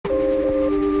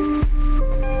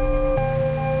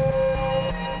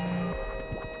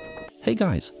Hey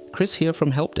guys, Chris here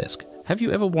from Helpdesk. Have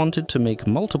you ever wanted to make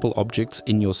multiple objects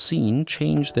in your scene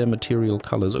change their material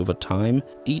colors over time,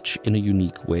 each in a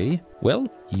unique way? Well,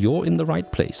 you're in the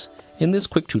right place. In this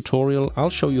quick tutorial,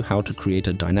 I'll show you how to create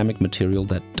a dynamic material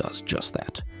that does just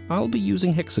that. I'll be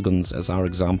using hexagons as our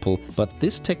example, but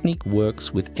this technique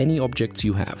works with any objects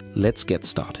you have. Let's get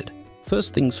started.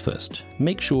 First things first,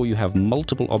 make sure you have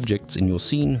multiple objects in your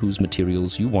scene whose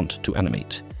materials you want to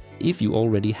animate. If you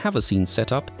already have a scene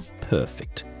set up,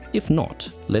 perfect. If not,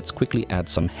 let's quickly add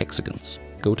some hexagons.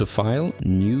 Go to File,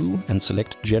 New, and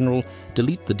select General,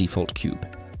 delete the default cube.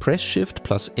 Press Shift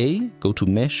plus A, go to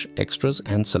Mesh, Extras,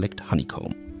 and select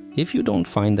Honeycomb. If you don't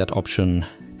find that option,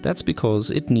 that's because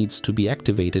it needs to be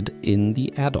activated in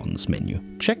the Add-ons menu.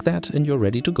 Check that and you're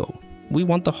ready to go. We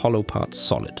want the hollow part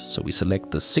solid, so we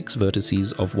select the 6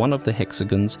 vertices of one of the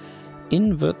hexagons,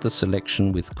 invert the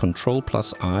selection with Ctrl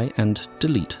plus I, and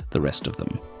delete the rest of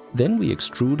them. Then we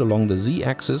extrude along the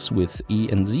Z-axis with E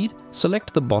and Z,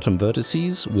 select the bottom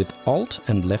vertices with Alt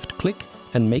and left click,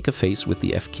 and make a face with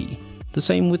the F key. The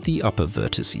same with the upper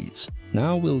vertices.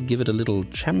 Now we'll give it a little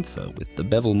chamfer with the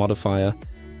bevel modifier,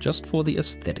 just for the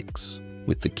aesthetics.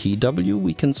 With the key W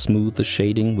we can smooth the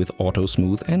shading with Auto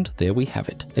Smooth, and there we have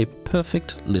it, a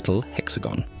perfect little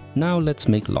hexagon. Now let's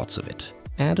make lots of it.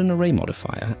 Add an array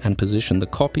modifier and position the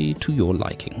copy to your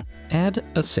liking. Add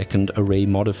a second array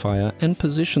modifier and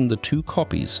position the 2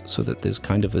 copies so that there's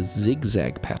kind of a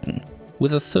zigzag pattern.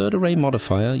 With a third array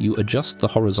modifier, you adjust the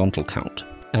horizontal count.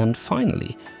 And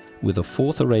finally, with a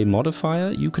 4th array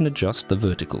modifier, you can adjust the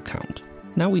vertical count.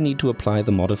 Now we need to apply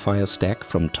the modifier stack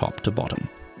from top to bottom.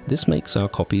 This makes our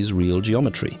copies real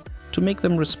geometry. To make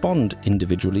them respond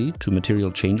individually to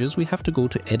material changes, we have to go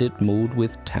to Edit mode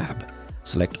with Tab.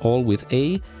 Select all with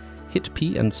A, hit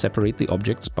P and separate the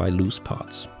objects by loose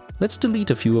parts. Let's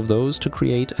delete a few of those to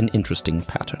create an interesting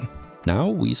pattern. Now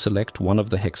we select one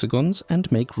of the hexagons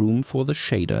and make room for the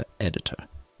shader editor.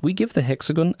 We give the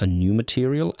hexagon a new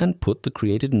material and put the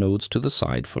created nodes to the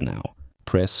side for now.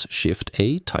 Press Shift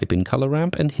A, type in color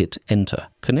ramp and hit Enter.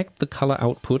 Connect the color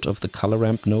output of the color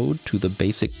ramp node to the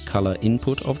basic color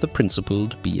input of the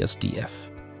principled BSDF.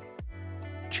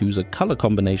 Choose a color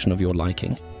combination of your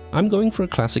liking. I'm going for a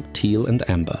classic teal and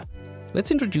amber. Let's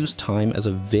introduce time as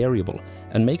a variable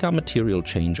and make our material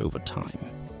change over time.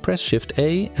 Press Shift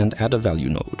A and add a value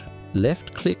node.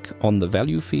 Left click on the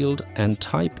value field and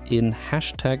type in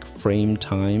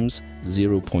 #FrameTimes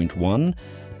 0.1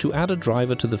 to add a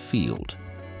driver to the field.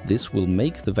 This will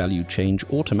make the value change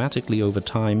automatically over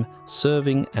time,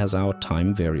 serving as our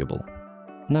time variable.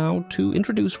 Now, to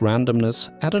introduce randomness,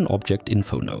 add an object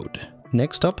info node.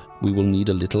 Next up, we will need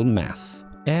a little math.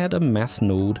 Add a math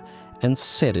node and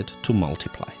set it to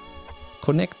multiply.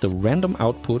 Connect the random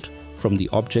output from the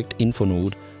object info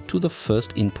node to the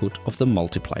first input of the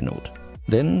multiply node.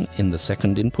 Then, in the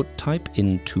second input, type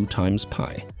in 2 times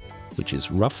pi, which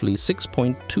is roughly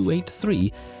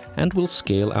 6.283, and will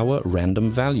scale our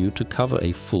random value to cover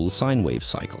a full sine wave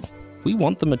cycle. We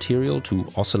want the material to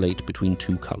oscillate between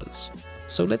 2 colors.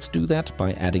 So let's do that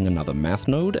by adding another math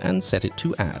node and set it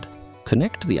to add.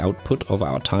 Connect the output of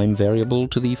our time variable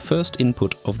to the first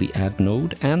input of the add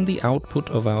node and the output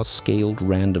of our scaled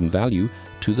random value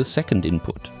to the second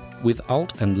input. With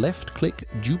Alt and left click,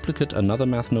 duplicate another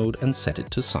math node and set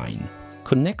it to sine.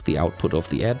 Connect the output of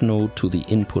the add node to the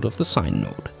input of the sine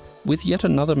node. With yet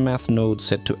another math node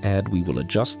set to add, we will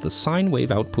adjust the sine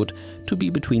wave output to be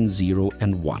between 0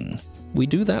 and 1. We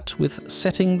do that with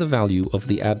setting the value of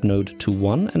the add node to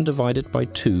 1 and divide it by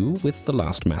 2 with the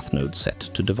last math node set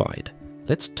to divide.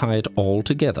 Let's tie it all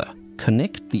together.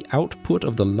 Connect the output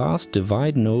of the last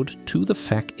divide node to the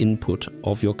FAC input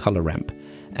of your color ramp,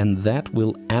 and that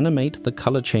will animate the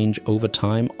color change over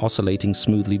time, oscillating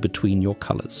smoothly between your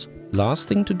colors. Last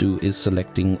thing to do is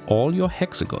selecting all your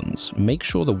hexagons. Make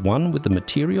sure the one with the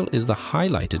material is the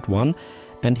highlighted one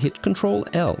and hit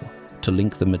Ctrl L to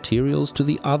link the materials to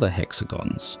the other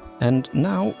hexagons. And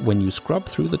now, when you scrub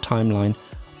through the timeline,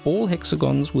 all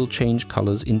hexagons will change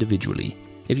colors individually.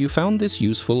 If you found this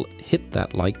useful, hit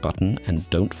that like button and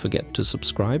don't forget to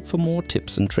subscribe for more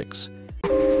tips and tricks.